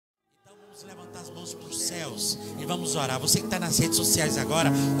Vamos levantar as mãos para os céus e vamos orar. Você que está nas redes sociais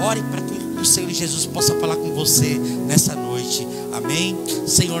agora, ore para que o Senhor Jesus possa falar com você nessa noite. Amém?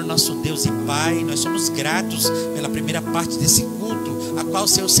 Senhor nosso Deus e Pai, nós somos gratos pela primeira parte desse culto, a qual,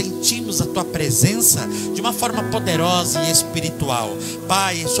 Senhor, sentimos a Tua presença de uma forma poderosa e espiritual.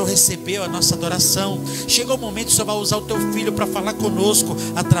 Pai, o Senhor recebeu a nossa adoração. Chegou o momento, o Senhor vai usar o Teu Filho para falar conosco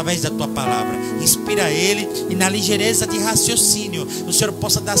através da Tua palavra. Inspira Ele e na ligeireza de raciocínio o Senhor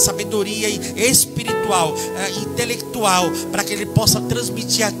possa dar sabedoria espiritual, intelectual, para que Ele possa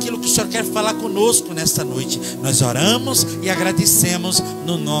transmitir aquilo que o Senhor quer falar conosco nesta noite. Nós oramos e agradecemos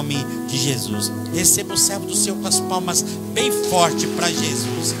no nome de Jesus. Receba o servo do Senhor com as palmas bem forte para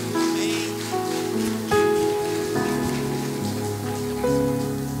Jesus. Amém.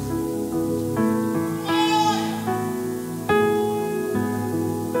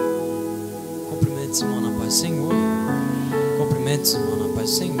 Cumprimentos, irmão, na paz do Senhor. Cumprimentos, irmão, na paz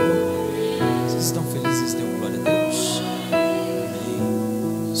do Senhor. Vocês estão felizes? Dêem glória a Deus.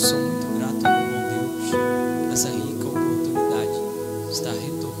 Amém. Sou muito grato ao bom Deus por essa rica oportunidade de estar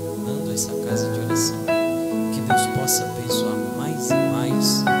retornando a essa casa de oração. Que Deus possa abençoar mais e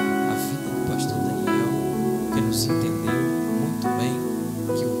mais a vida do pastor Daniel, que nos entendeu muito bem,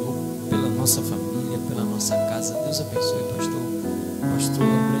 que orou pela nossa família, pela nossa casa. Deus abençoe, pastor. O pastor é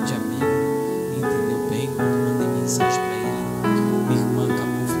um grande amigo e entendeu bem quando mandei mensagem para ele. Minha irmã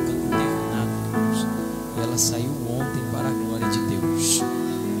acabou ficando internada, irmãos, e ela saiu ontem para a glória de Deus,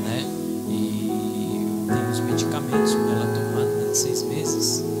 né? E tem os medicamentos para ela tomar durante 6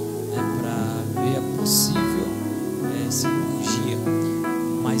 meses, né, para ver a possível cirurgia.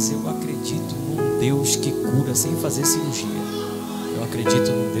 Mas eu acredito num Deus que cura sem fazer cirurgia. Eu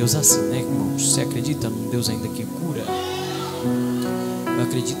acredito num Deus assim, né, irmãos? Você acredita num Deus ainda que cura? Eu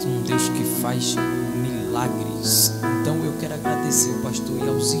acredito num Deus que faz milagres. Então eu quero agradecer ao pastor e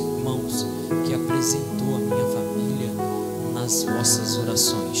aos irmãos que apresentou a minha família nas vossas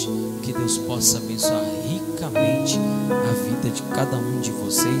orações. Que Deus possa abençoar ricamente a vida de cada um de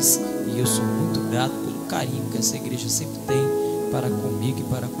vocês. E eu sou muito grato pelo carinho que essa igreja sempre tem para comigo e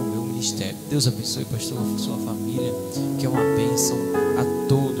para com o meu ministério. Deus abençoe, pastor, a sua família, que é uma bênção a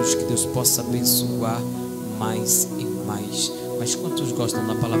todos. Que Deus possa abençoar mais e mais. Mas quantos gostam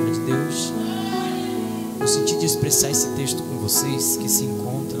da palavra de Deus? Eu senti de expressar esse texto com vocês, que se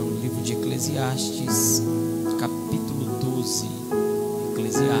encontra no livro de Eclesiastes, capítulo 12.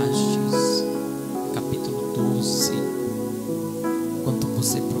 Eclesiastes, capítulo 12. Enquanto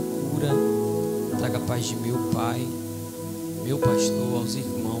você procura, traga a paz de meu Pai, meu pastor, aos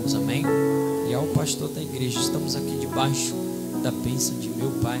irmãos, amém? E ao pastor da igreja. Estamos aqui debaixo da bênção de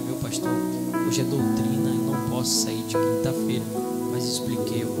meu Pai, meu pastor. Hoje é doutrina e não posso sair de quinta-feira, mas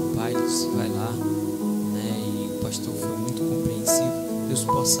expliquei ao meu pai, ele disse, vai lá, né? E o pastor foi muito compreensivo. Deus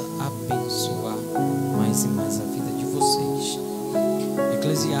possa abençoar mais e mais a vida de vocês.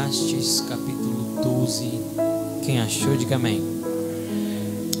 Eclesiastes capítulo 12. Quem achou, diga amém.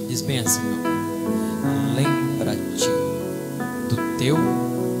 Diz bem assim, ó. Lembra-te do teu,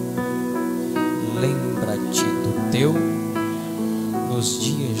 lembra-te do teu nos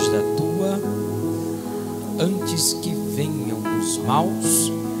dias da tua, antes que venham os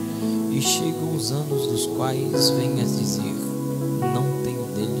maus e chegam os anos dos quais venhas dizer, não tenho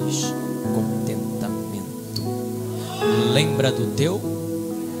deles contentamento. Lembra do teu,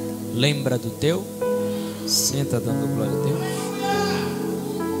 lembra do teu. Senta dando glória a Deus.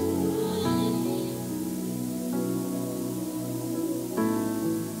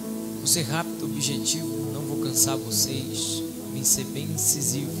 Vou ser rápido, objetivo, não vou cansar vocês. Vim ser bem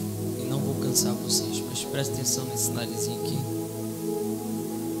incisivo e não vou cansar vocês, mas presta atenção nesse narizinho aqui.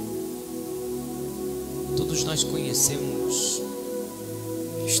 Todos nós conhecemos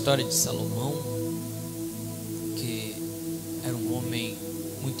a história de Salomão, que era um homem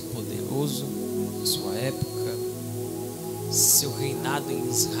muito poderoso em sua época. Seu reinado em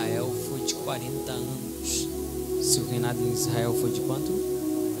Israel foi de 40 anos. Seu reinado em Israel foi de quanto?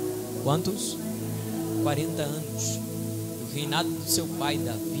 Quantos? 40 anos. O reinado do seu pai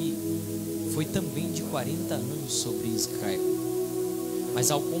Davi foi também de 40 anos sobre Israel. Mas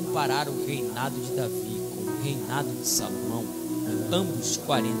ao comparar o reinado de Davi com o reinado de Salomão, ambos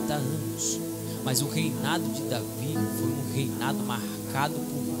 40 anos, mas o reinado de Davi foi um reinado marcado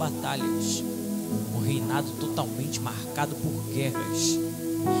por batalhas, um reinado totalmente marcado por guerras.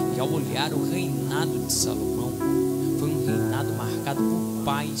 E ao olhar o reinado de Salomão, foi um reinado marcado por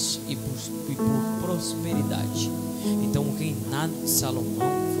paz e por prosperidade. Então o reinado de Salomão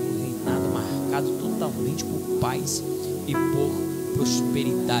foi um reinado marcado totalmente por paz e por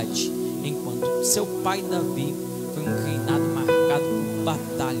prosperidade, enquanto seu pai Davi foi um reinado marcado por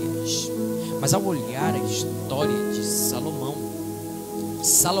batalha. falhas. Mas ao olhar a história de Salomão,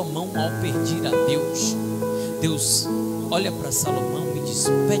 ao pedir a Deus, Deus olha para Salomão e diz: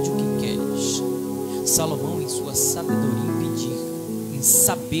 pede o que queres. Salomão, em sua sabedoria em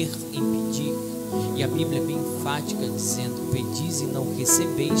saber em pedir, e a Bíblia é bem enfática dizendo: pedis e não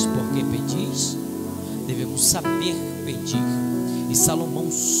recebeis, porque pedis. Devemos saber pedir, e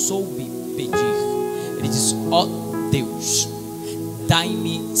Salomão soube pedir. Ele diz: ó Deus,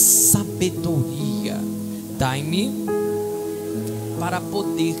 dai-me sabedoria, dai-me para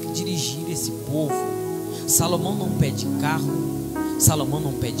poder dirigir esse povo. Salomão não pede carro, Salomão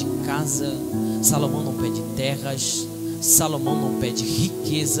não pede casa, Salomão não pede terras, Salomão não pede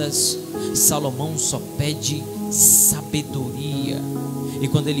riquezas, Salomão só pede sabedoria. E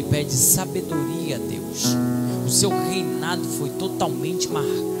quando ele pede sabedoria a Deus, o seu reinado foi totalmente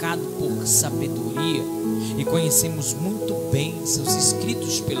marcado por sabedoria. E conhecemos muito bem seus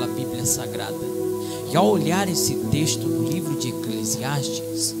escritos pela Bíblia Sagrada. E ao olhar esse texto do livro de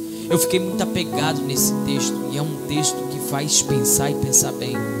Eclesiastes, eu fiquei muito apegado nesse texto. E é um texto que faz pensar e pensar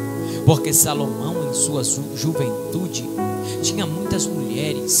bem. Porque Salomão, em sua juventude, tinha muitas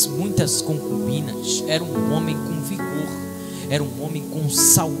mulheres, muitas concubinas. Era um homem com vigor, era um homem com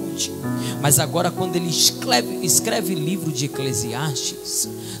saúde. Mas agora, quando ele escreve o livro de Eclesiastes,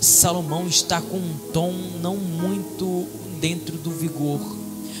 Salomão está com um tom não muito dentro do vigor,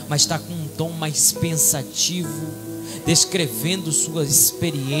 mas está com um tom mais pensativo, descrevendo suas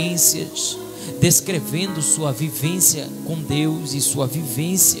experiências, descrevendo sua vivência com Deus e sua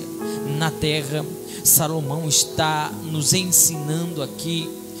vivência na terra. Salomão está nos ensinando aqui,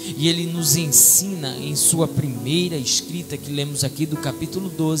 e ele nos ensina em sua primeira escrita que lemos aqui do capítulo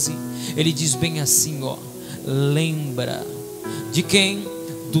 12. Ele diz bem assim, ó: lembra de quem?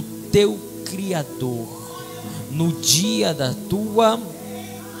 Do teu Criador no dia da tua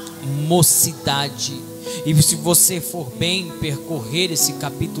mocidade. E se você for bem percorrer esse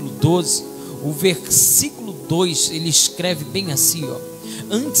capítulo 12, o versículo 2, ele escreve bem assim, ó: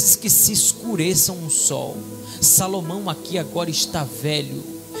 antes que se escureçam o sol. Salomão aqui agora está velho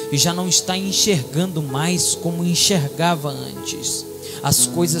e já não está enxergando mais como enxergava antes. As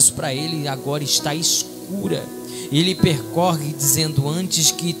coisas para ele agora está escura. Ele percorre dizendo: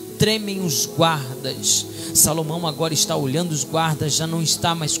 antes que tremem os guardas. Salomão agora está olhando os guardas, já não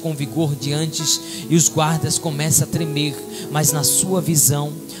está mais com vigor de antes, e os guardas começam a tremer, mas na sua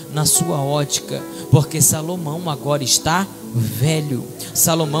visão, na sua ótica, porque Salomão agora está velho.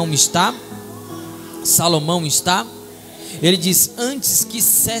 Salomão está, ele diz: antes que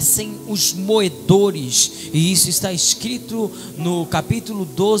cessem os moedores. E isso está escrito no capítulo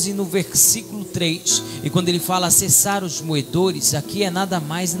 12, no versículo 3. E quando ele fala cessar os moedores, aqui é nada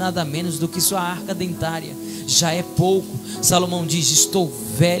mais e nada menos do que sua arca dentária. Já é pouco. Salomão diz: estou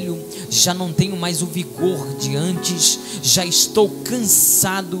velho, já não tenho mais o vigor de antes, já estou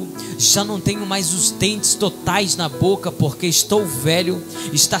cansado, já não tenho mais os dentes totais na boca, porque estou velho,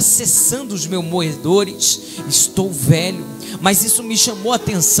 está cessando os meus moedores, estou velho. Mas isso me chamou a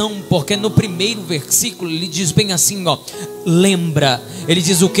atenção, porque no primeiro versículo ele diz bem assim, ó: lembra. Ele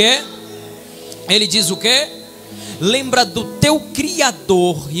diz o quê? Ele diz o quê? Lembra do teu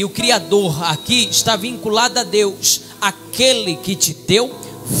Criador. E o Criador aqui está vinculado a Deus, aquele que te deu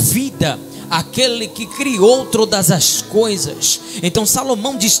vida, aquele que criou todas as coisas. Então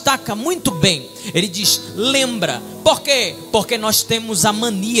Salomão destaca muito bem. Ele diz: lembra. Por quê? Porque nós temos a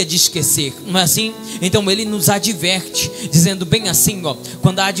mania de esquecer, não é assim? Então ele nos adverte, dizendo bem assim, ó: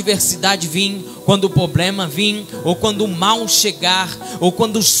 quando a adversidade vir, quando o problema vir, ou quando o mal chegar, ou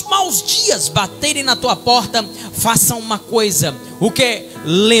quando os maus dias baterem na tua porta, faça uma coisa. O que?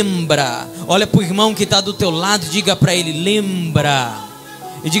 Lembra. Olha para o irmão que está do teu lado, diga para ele: lembra.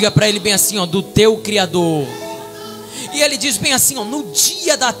 E diga para ele bem assim, ó: do teu Criador. E ele diz bem assim, ó: no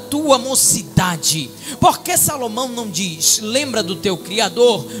dia da tua mocidade. Porque Salomão não diz: lembra do teu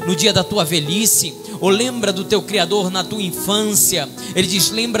Criador no dia da tua velhice, ou lembra do teu Criador na tua infância. Ele diz: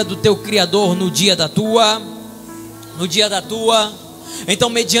 lembra do teu Criador no dia da tua. Então,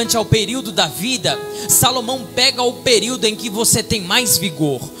 mediante ao período da vida, Salomão pega o período em que você tem mais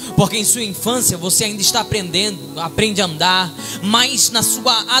vigor, porque em sua infância você ainda está aprende a andar, mas na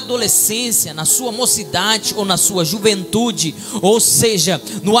sua adolescência, na sua mocidade ou na sua juventude, ou seja,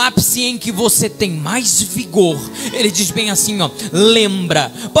 no ápice em que você tem mais vigor, ele diz bem assim, ó: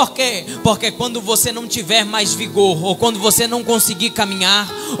 lembra. Por quê? Porque quando você não tiver mais vigor, ou quando você não conseguir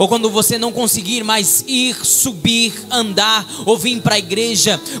caminhar, ou quando você não conseguir mais ir, subir, andar, ou vir para a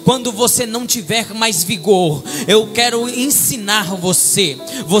igreja, quando você não tiver mais vigor, eu quero ensinar você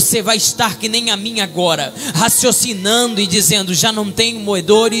você vai estar que nem a mim agora, raciocinando e dizendo: já não tenho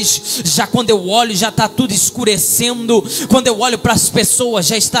moedores, já quando eu olho já está tudo escurecendo, quando eu olho para as pessoas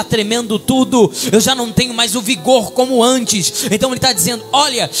já está tremendo tudo, eu já não tenho mais o vigor como antes. Então ele está dizendo: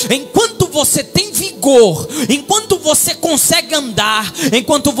 olha, enquanto você tem vigor, enquanto você consegue andar,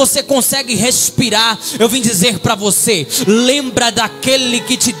 enquanto você consegue respirar, eu vim dizer para você: lembra daquele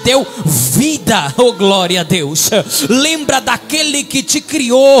que te deu vida, oh glória a Deus, lembra daquele que te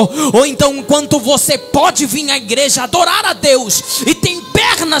criou. Ou então, enquanto você pode vir à igreja adorar a Deus e tem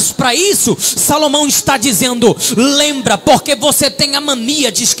pernas para isso, Salomão está dizendo: lembra, porque você tem a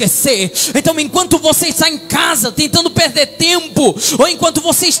mania de esquecer. Então, enquanto você está em casa tentando perder tempo, ou enquanto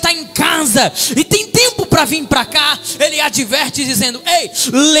você está em casa e tem tempo para vir para cá, ele adverte dizendo: ei,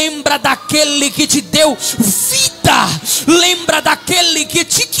 lembra daquele que te deu vida, lembra daquele que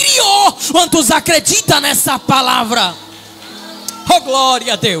te criou. Quantos acreditam nessa palavra? Oh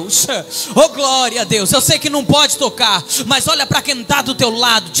glória a Deus, oh glória a Deus. Eu sei que não pode tocar, mas olha para quem está do teu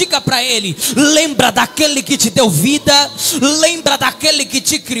lado, diga para ele: lembra daquele que te deu vida, lembra daquele que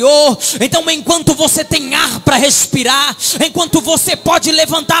te criou. Então, enquanto você tem ar para respirar, enquanto você pode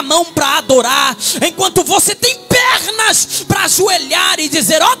levantar a mão para adorar, enquanto você tem pernas para ajoelhar e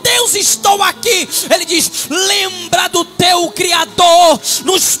dizer: ó Deus, estou aqui, ele diz: lembra do teu Criador.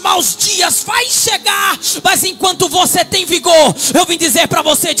 Nos maus dias vai chegar, mas enquanto você tem vigor, eu vim dizer para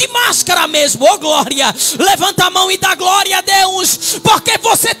você, de máscara mesmo, oh glória, levanta a mão e dá glória a Deus, porque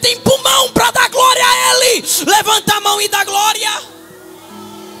você tem pulmão para dar glória a Ele. Levanta a mão e dá glória.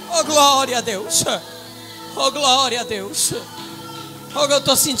 Oh glória a Deus, oh glória a Deus. Oh, eu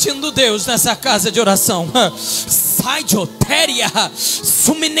estou sentindo Deus nessa casa de oração. Sai de otéria,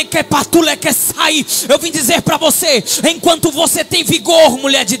 sai. Eu vim dizer para você: enquanto você tem vigor,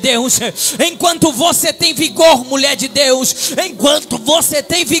 mulher de Deus, enquanto você tem vigor, mulher de Deus, enquanto você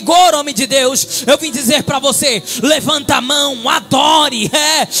tem vigor, homem de Deus, eu vim dizer para você: levanta a mão, adore.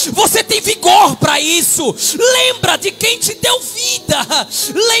 Você tem vigor para isso. Lembra de quem te deu vida,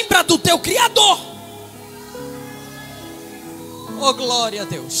 lembra do teu Criador. Oh glória a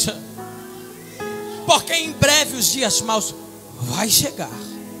Deus, porque em breve os dias maus vai chegar,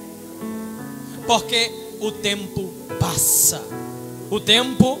 porque o tempo passa, o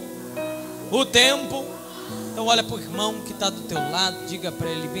tempo. Então olha para o irmão que está do teu lado, diga para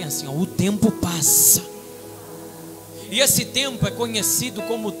ele bem assim: ó, o tempo passa. E esse tempo é conhecido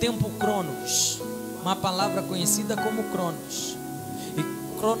como o tempo Cronos, uma palavra conhecida como Cronos.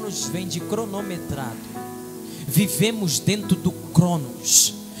 E Cronos vem de cronometrado. Vivemos dentro do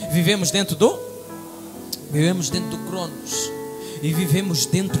Cronos. Vivemos dentro do Cronos. E vivemos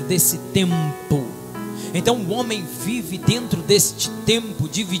dentro desse tempo. Então o homem vive dentro deste tempo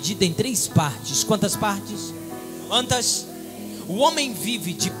dividido em 3 partes. Quantas partes? Quantas? O homem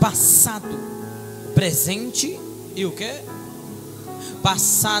vive de passado, presente e o quê?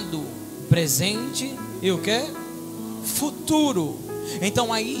 Passado, presente e o quê? Futuro.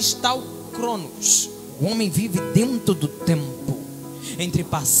 Então aí está o Cronos. O homem vive dentro do tempo, entre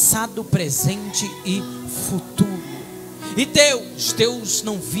passado, presente e futuro. E Deus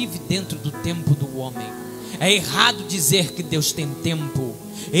não vive dentro do tempo do homem. É errado dizer que Deus tem tempo.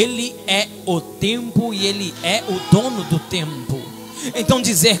 Ele é o tempo e Ele é o dono do tempo. Então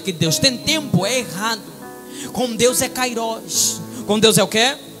dizer que Deus tem tempo é errado. Com Deus é Queiroz. Com Deus é o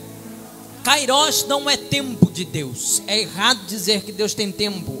quê? Queiroz não é tempo de Deus. É errado dizer que Deus tem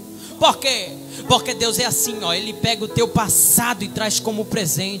tempo. Por quê? Porque Deus é assim, ó, Ele pega o teu passado e traz como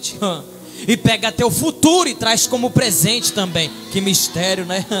presente, e pega teu futuro e traz como presente também. Que mistério,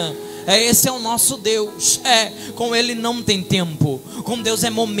 né? Esse é o nosso Deus. Com Ele não tem tempo. Com Deus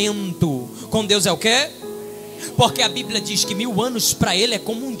é momento. Com Deus é o quê? Porque a Bíblia diz que 1000 anos para Ele é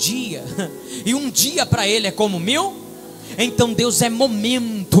como um dia, e um dia para Ele é como 1000. Então Deus é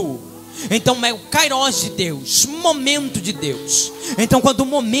momento. Então é o Queiroz de Deus, momento de Deus. Então quando o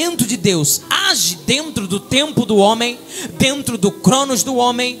momento de Deus age dentro do tempo do homem, dentro do Cronos do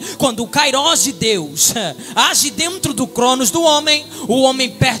homem, quando o Queiroz de Deus age dentro do Cronos do homem, o homem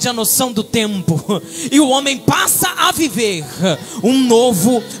perde a noção do tempo, e o homem passa a viver um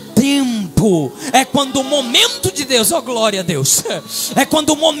novo tempo. É quando o momento de Deus, oh glória a Deus, é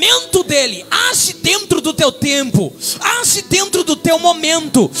quando o momento dele age dentro do teu tempo, age dentro do teu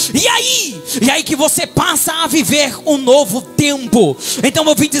momento, e aí que você passa a viver um novo tempo. Então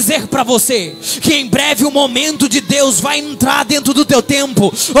eu vim dizer para você que em breve o momento de Deus vai entrar dentro do teu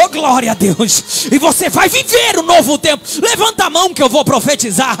tempo, oh glória a Deus, e você vai viver um novo tempo. Levanta a mão que eu vou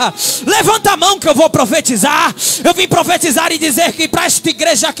profetizar, levanta a mão que eu vou profetizar. Eu vim profetizar e dizer que para esta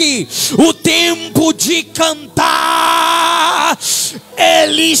igreja aqui, o o tempo de cantar,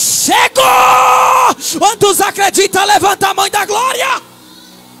 Ele chegou. Quantos acreditam? Levanta a mão da glória.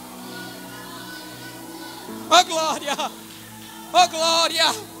 Oh glória, oh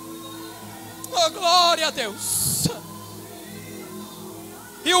glória, oh glória a Deus.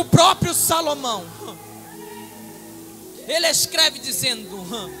 E o próprio Salomão, ele escreve dizendo: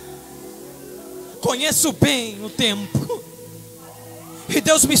 conheço bem o tempo, e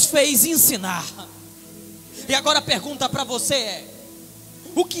Deus me fez ensinar. E agora a pergunta para você é: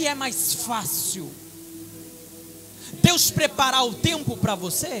 o que é mais fácil? Deus preparar o tempo para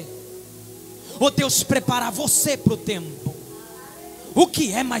você? Ou Deus preparar você para o tempo? O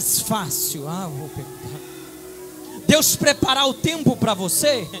que é mais fácil? Vou perguntar. Deus preparar o tempo para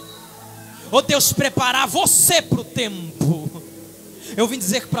você? Ou Deus preparar você para o tempo? Eu vim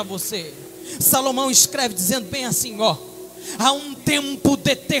dizer para você, Salomão escreve dizendo bem assim, ó: há um tempo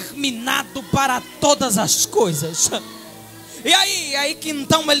determinado para todas as coisas. E aí que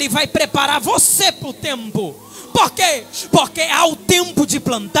então Ele vai preparar você para o tempo. Por quê? Porque há o tempo de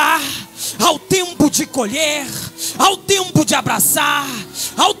plantar, há o tempo de colher, há o tempo de abraçar,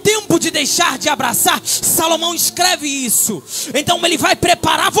 há o tempo de deixar de abraçar. Salomão escreve isso. Então Ele vai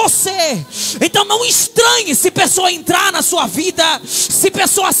preparar você. Então não estranhe se pessoa entrar na sua vida, se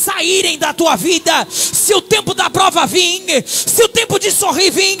pessoas saírem da tua vida, se o tempo da prova vir, se o tempo de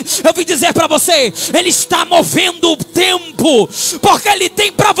sorrir vir. Eu vim dizer para você, Ele está movendo o tempo, porque Ele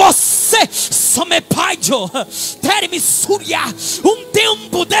tem para você um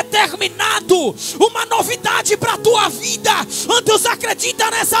tempo determinado, uma novidade para a tua vida. Quantos acreditam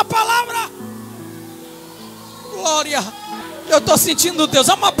nessa palavra? Glória. Eu estou sentindo Deus,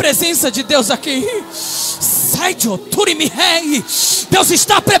 há uma presença de Deus aqui. Deus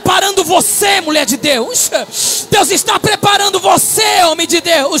está preparando você, mulher de Deus. Deus está preparando você, homem de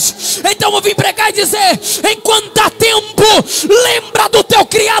Deus. Então eu vim pregar e dizer: enquanto há tempo, lembra do teu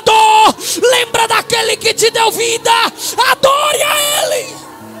Criador, lembra daquele que te deu vida, adore a Ele.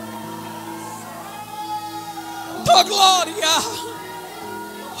 Oh glória,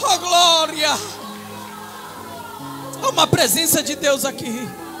 oh glória. Há uma presença de Deus aqui.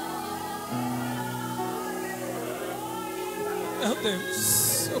 Meu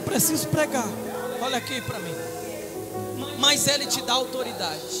Deus, eu preciso pregar. Olha aqui para mim. Mas Ele te dá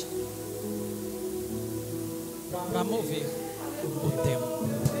autoridade para mover o tempo.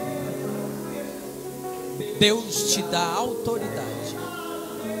 Deus te dá autoridade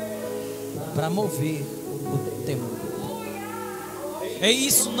para mover o tempo. E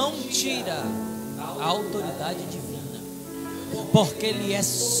isso não tira a autoridade divina, porque Ele é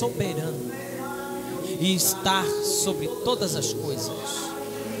soberano e está sobre todas as coisas.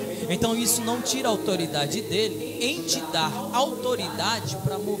 Então isso não tira a autoridade dele em te dar autoridade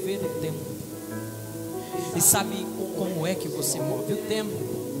para mover o tempo. E sabe como é que você move o tempo?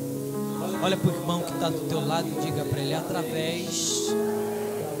 Olha para o irmão que está do teu lado e diga para ele: através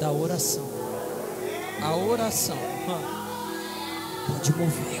da oração. A oração pode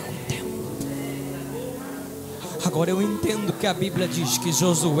mover o tempo. Agora eu entendo que a Bíblia diz que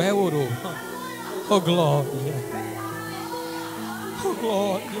Josué orou. Oh glória, oh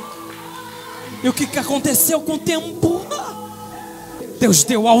glória. E o que aconteceu com o tempo? Deus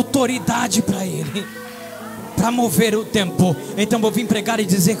deu autoridade para ele, para mover o tempo. Então eu vim pregar e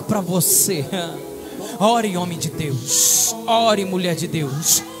dizer para você: ore, homem de Deus, ore, mulher de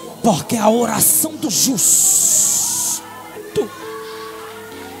Deus, porque a oração do justo,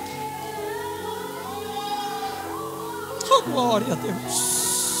 oh glória a Deus,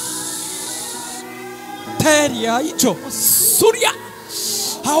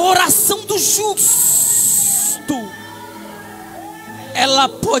 a oração do justo, ela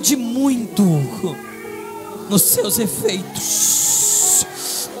pode muito nos seus efeitos.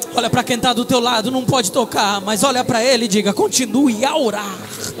 Olha para quem está do teu lado, não pode tocar, mas olha para ele e diga: continue a orar,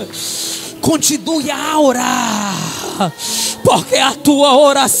 continue a orar, porque a tua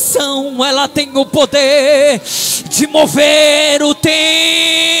oração, ela tem o poder de mover o tempo.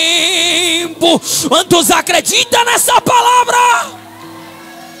 Quantos acreditam nessa palavra?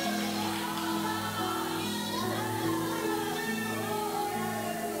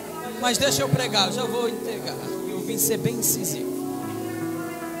 Mas deixa eu pregar, eu já vou entregar. Eu vim ser bem incisivo.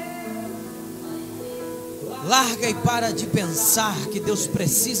 Larga e para de pensar que Deus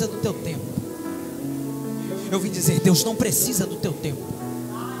precisa do teu tempo. Eu vim dizer: Deus não precisa do teu tempo.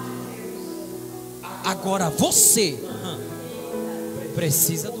 Agora você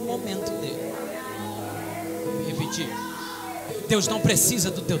precisa do momento dele. Vou repetir: Deus não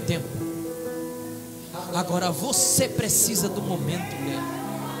precisa do teu tempo. Agora você precisa do momento dele.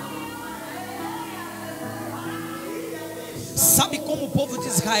 Sabe como o povo de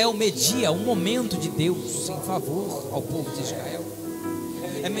Israel media o momento de Deus em favor ao povo de Israel?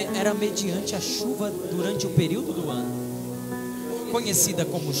 Era mediante a chuva durante o período do ano, conhecida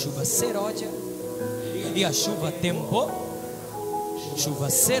como chuva seródia e a chuva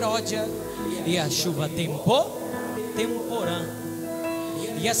seródia e a chuva temporã.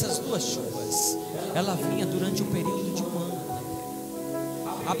 E essas duas chuvas, ela vinha durante o período de um ano.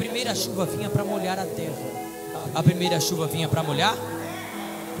 A primeira chuva vinha para molhar a terra. A primeira chuva vinha para molhar.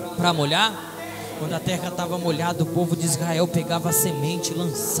 Quando a terra estava molhada, o povo de Israel pegava a semente e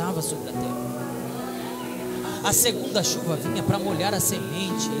lançava sobre a terra. A segunda chuva vinha para molhar a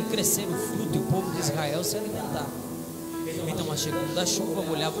semente e crescer o fruto, e o povo de Israel se alimentar. Então a segunda chuva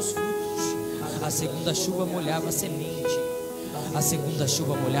molhava os frutos, a segunda chuva molhava a semente, a segunda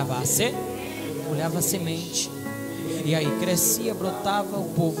chuva molhava a semente. E aí crescia, brotava, o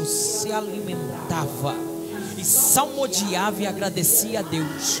povo se alimentava e salmodiava e agradecia a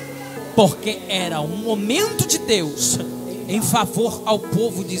Deus, porque era um momento de Deus em favor ao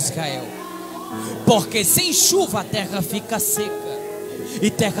povo de Israel. Porque sem chuva a terra fica seca, e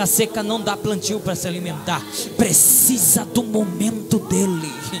terra seca não dá plantio para se alimentar. Precisa do momento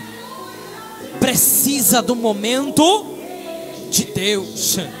dele, precisa do momento de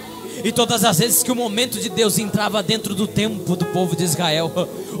Deus. E todas as vezes que o momento de Deus entrava dentro do tempo do povo de Israel,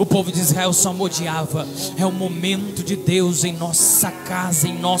 o povo de Israel salmodiava: é o momento de Deus em nossa casa,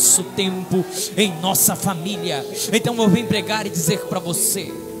 em nosso tempo, em nossa família. Então eu vim pregar e dizer para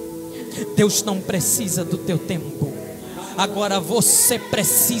você: Deus não precisa do teu tempo, agora você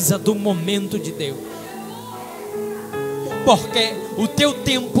precisa do momento de Deus. Porque o teu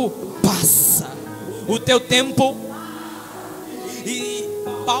tempo passa, o teu tempo. E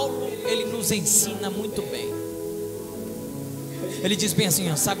Paulo, ele nos ensina muito bem. Ele diz bem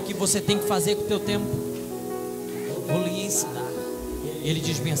assim, ó: sabe o que você tem que fazer com o teu tempo? Vou lhe ensinar. E ele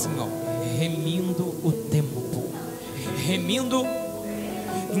diz bem assim, ó: remindo o tempo. Remindo.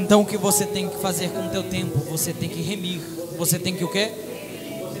 Então o que você tem que fazer com o teu tempo? Você tem que remir. Você tem que o quê?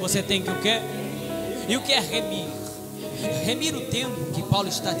 Você tem que o quê? E o que é remir? Remir o tempo que Paulo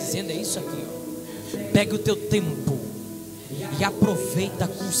está dizendo é isso aqui, ó: pegue o teu tempo e aproveita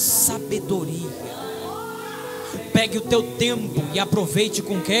com sabedoria. Pegue o teu tempo e aproveite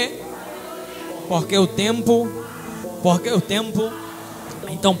com o quê? Porque o tempo.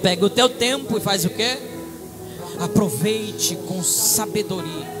 Então pegue o teu tempo e faz o quê? Aproveite com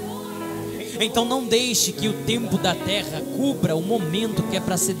sabedoria. Então não deixe que o tempo da terra cubra o momento que é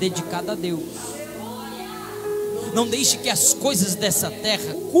para ser dedicado a Deus. Não deixe que as coisas dessa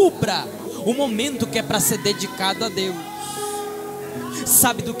terra cubra o momento que é para ser dedicado a Deus.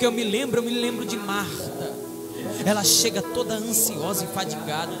 Sabe do que eu me lembro? Eu me lembro de Marta. Ela chega toda ansiosa e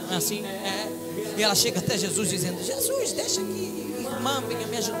fadigada, assim, e ela chega até Jesus dizendo: Jesus, deixa que irmã venha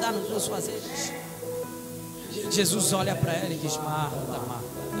me ajudar nos meus fazeres. Jesus olha para ela e diz: Marta, Marta,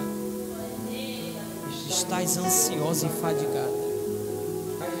 estás ansiosa e fadigada.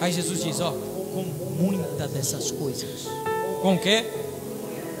 Aí Jesus diz: ó, com muita dessas coisas. Com o quê?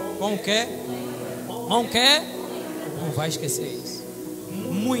 Com o quê? Com o quê? Não vai esquecer isso.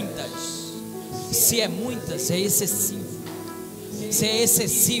 Muitas. Se é muitas, é excessivo. Se é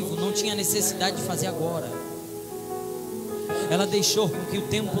excessivo, não tinha necessidade de fazer agora. Ela deixou com que o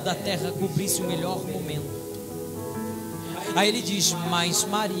tempo da terra cobrisse o melhor momento. Aí ele diz: mas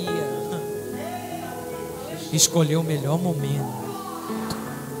Maria escolheu o melhor momento,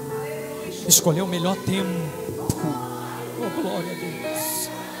 escolheu o melhor tempo. Oh, glória a Deus.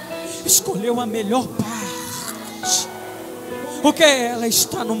 Escolheu a melhor parte, porque ela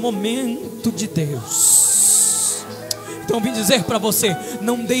está no momento de Deus. Então eu vim dizer para você: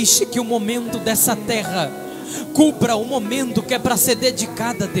 não deixe que o momento dessa terra cubra o momento que é para ser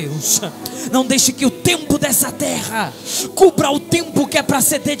dedicado a Deus. Não deixe que o tempo dessa terra cubra o tempo que é para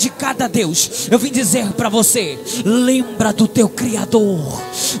ser dedicado a Deus. Eu vim dizer para você: lembra do teu Criador.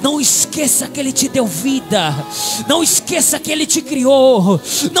 Não esqueça que Ele te deu vida. Não esqueça que Ele te criou.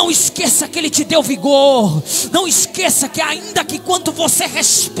 Não esqueça que Ele te deu vigor. Não esqueça que ainda que quando você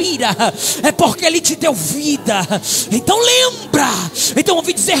respira é porque Ele te deu vida. Então lembra. Então eu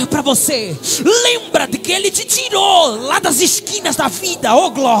vim dizer para você: lembra de que Ele te tirou lá das esquinas da vida. Oh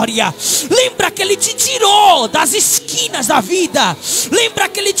glória. Lembra que Ele te tirou das esquinas da vida. Lembra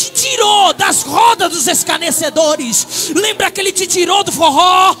que Ele te tirou das rodas dos escarnecedores. Lembra que Ele te tirou do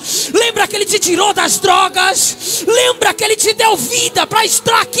forró. Lembra que Ele te tirou das drogas. Lembra que Ele te deu vida para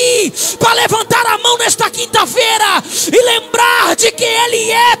estar aqui, para levantar a mão nesta quinta-feira e lembrar de que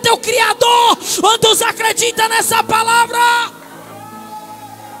Ele é teu Criador. Quantos acreditam nessa palavra?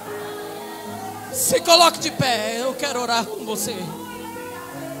 Se coloque de pé, eu quero orar com você.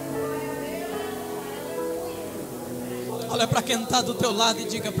 Olha para quem está do teu lado e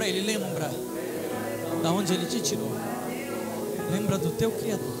diga para ele: lembra da onde ele te tirou. Lembra do teu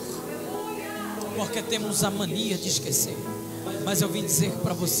Criador. Porque temos a mania de esquecer. Mas eu vim dizer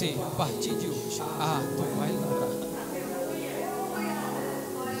para você, a partir de hoje, tu vai lembrar.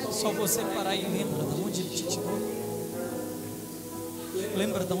 Só você parar e lembra de onde ele te tirou.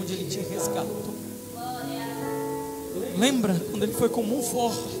 Lembra de onde ele te resgatou. Lembra quando ele foi como um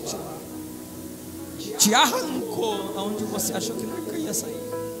forte, te arrancou aonde você achou que nunca ia sair.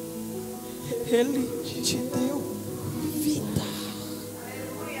 Ele te deu vida.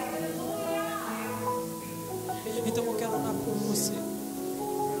 Então eu quero orar por você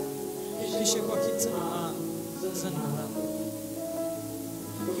que chegou aqui desanimado.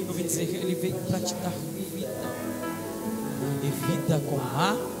 Eu vim dizer que ele veio para te dar vida. E vida com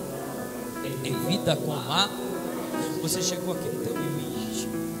A. E vida com A. Você chegou aqui no teu limite.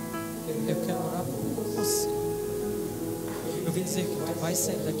 Eu quero orar por você. Eu vim dizer que tu vai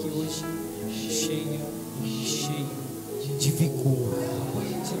sair daqui hoje cheio de vigor a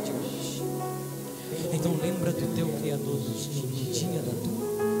partir de hoje. Então lembra do teu Criador no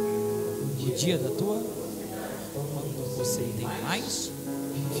dia da tua, quando você tem mais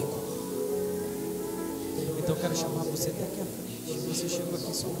vigor. Então eu quero chamar você daqui à frente. Você chegou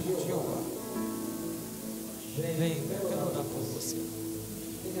aqui só para Jeová. Vem, eu quero orar por você.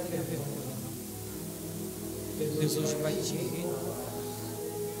 Não tenha vergonha, não. Deus hoje vai te renovar.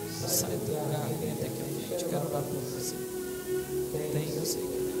 Sai do teu lugar, vem até aqui à frente. Eu quero orar por você. Tem, eu sei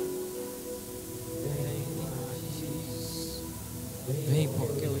que vem,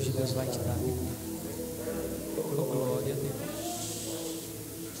 porque hoje Deus vai te dar vida. Oh, glória a Deus.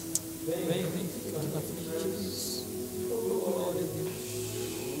 Vem, fica aqui na frente. Isso. Oh, glória a Deus.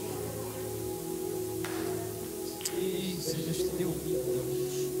 Isso, Deus te deu vida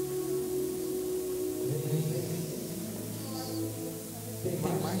hoje. Tem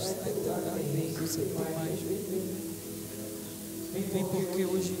mais de tentar, vem, você tem mais. Vem, porque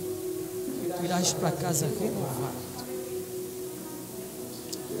hoje tu irás para casa renovado.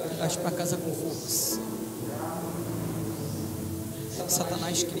 Irás para casa com força.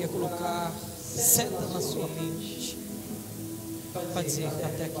 Satanás queria colocar seta na sua mente para dizer: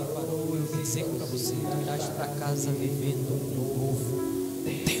 até aqui parou. Eu vim dizer para você: tu irás para casa vivendo um novo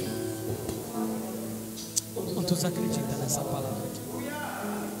tempo. Quantos acreditam nessa palavra aqui?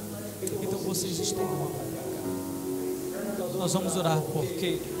 Então vocês estão cá. Nós vamos orar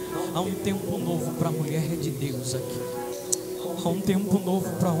porque há um tempo novo para a mulher de Deus aqui. Há um tempo novo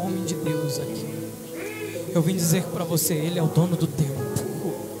para o homem de Deus aqui. Eu vim dizer para você: ele é o dono do tempo.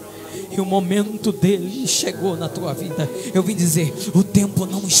 E o momento dele chegou na tua vida. Eu vim dizer: o tempo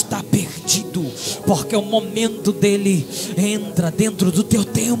não está perdido, porque o momento dele entra dentro do teu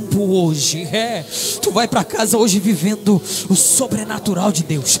tempo hoje. Tu vai para casa hoje vivendo o sobrenatural de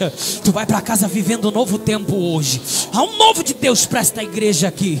Deus. Tu vai para casa vivendo um novo tempo hoje. Há um novo de Deus para esta igreja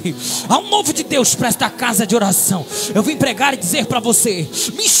aqui. Há um novo de Deus para esta casa de oração. Eu vim pregar e dizer para você: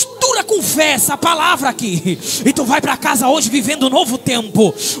 mistura com fé essa palavra aqui, e tu vai para casa hoje vivendo um novo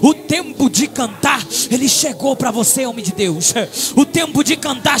tempo. O tempo de cantar, ele chegou para você, homem de Deus. O tempo de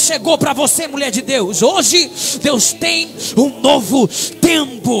cantar chegou para você, mulher de Deus. Hoje Deus tem um novo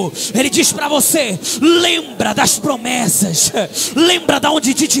tempo. Ele diz para você: lembra das promessas, lembra da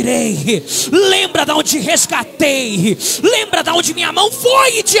onde te tirei, lembra da onde te resgatei, lembra da onde minha mão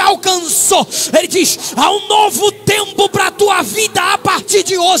foi e te alcançou. Ele diz: há um novo tempo para a tua vida a partir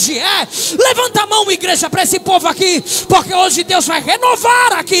de hoje. Levanta a mão, igreja, para esse povo aqui, porque hoje Deus vai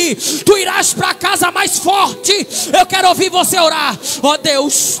renovar aqui. Tu irás para casa mais forte. Eu quero ouvir você orar. Ó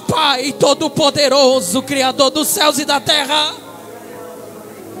Deus Pai Todo-Poderoso, Criador dos céus e da terra,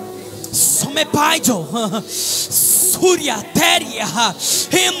 Some Pai, Súria, Téria.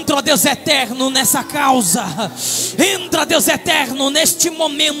 Entra, Deus eterno, nessa causa. Entra, Deus eterno, neste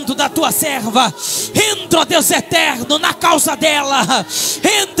momento da tua serva. Entra, Deus eterno, na causa dela.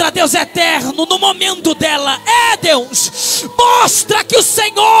 Entra, Deus eterno, no momento dela. Deus, mostra que o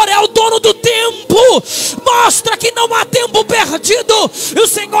Senhor é o dono do tempo. Mostra que não há tempo perdido. E o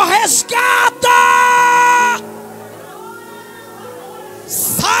Senhor resgata.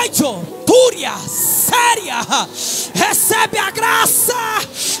 Sai, Túria, séria. Recebe a graça,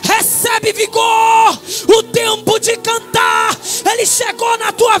 recebe vigor. O tempo de cantar, ele chegou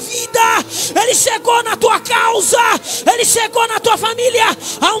na tua vida, ele chegou na tua causa, ele chegou na tua família.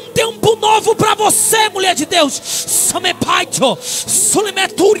 Há um tempo novo para você, mulher de Deus.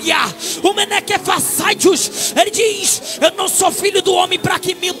 Ele diz: eu não sou filho do homem para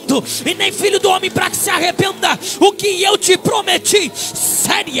que minto, e nem filho do homem para que se arrependa. O que eu te prometi,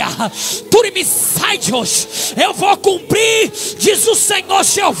 séria, eu vou cumprir, diz o Senhor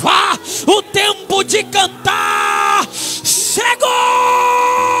Jeová. O tempo de cantar chegou.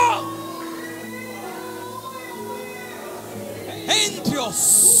 Entre o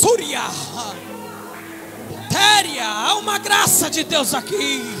Súria, Téria, há uma graça de Deus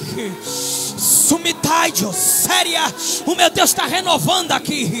aqui. Sumitaidio, séria. O meu Deus está renovando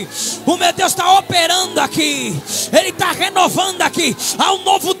aqui. O meu Deus está operando aqui. Ele está renovando aqui. Há um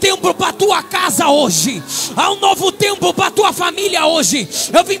novo tempo para a tua casa hoje. Há um novo tempo para a tua família hoje.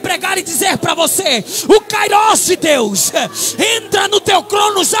 Eu vim pregar e dizer para você: o Queiroz de Deus entra no teu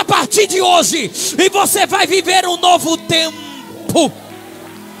cronos a partir de hoje, e você vai viver um novo tempo.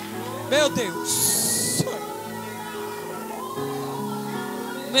 Meu Deus,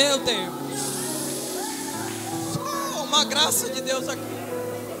 meu Deus, uma graça de Deus aqui,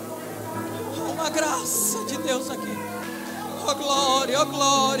 uma graça de Deus aqui. Oh glória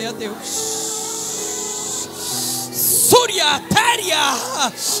a Deus. Súria, Téria,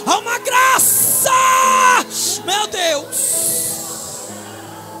 há uma graça, meu Deus.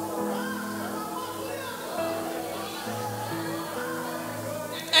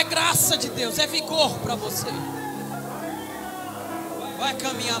 É graça de Deus, é vigor para você. Vai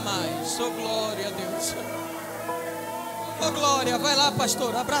caminhar mais. Oh glória a Deus. Oh glória, vai lá,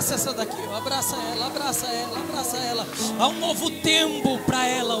 pastor, abraça essa daqui, abraça ela, abraça ela, abraça ela. Há um novo tempo para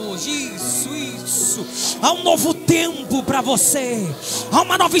ela hoje. Isso. Há um novo tempo para você. Há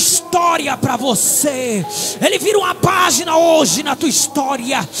uma nova história para você. Ele vira uma página hoje na tua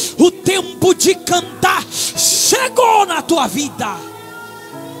história. O tempo de cantar chegou na tua vida.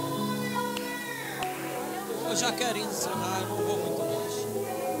 Eu já quero encerrar, eu não vou muito longe.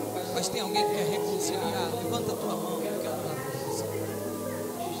 Mas tem alguém que quer reconciliar? Levanta a tua mão, eu quero orar por você.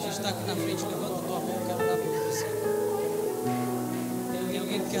 Jesus está aqui na frente, levanta a tua mão, eu quero orar por você. Tem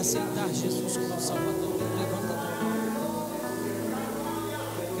alguém que quer aceitar Jesus como Salvador? Levanta a tua mão.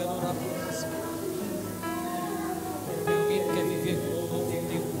 Eu quero orar por você. Tem alguém que quer viver com um novo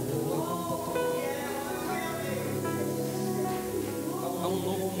tempo? Levanta a tua mão. Há um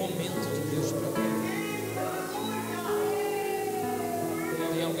novo momento de Deus para você.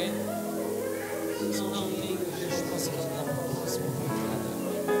 Tem alguém? Se não tem, Deus possa te dar uma próxima oportunidade.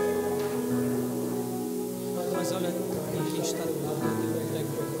 Mas olha, quem está do lado dele, pega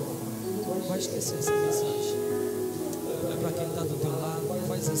o microfone. Não vai esquecer essa mensagem. Olha para quem está do teu lado,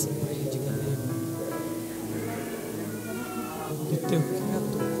 faz assim para ele, diga nele. Do teu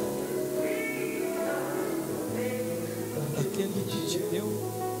Criador, daquele que te deu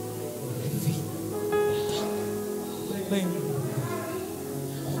vida. Lembra.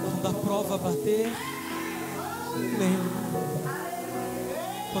 Quando a prova bater, lembra.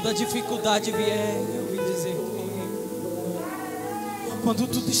 Quando a dificuldade vier, eu vim dizer comigo. Quando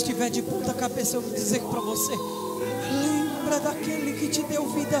tudo estiver de ponta cabeça, eu vim dizer para você: lembra daquele que te deu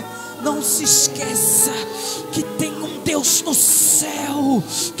vida. Não se esqueça que tem um Deus no céu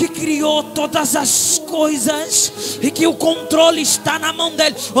que criou todas as coisas e que o controle está na mão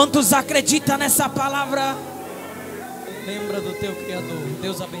dele. Quantos acreditam nessa palavra? Lembra do teu Criador.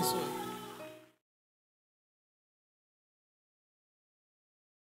 Deus abençoe.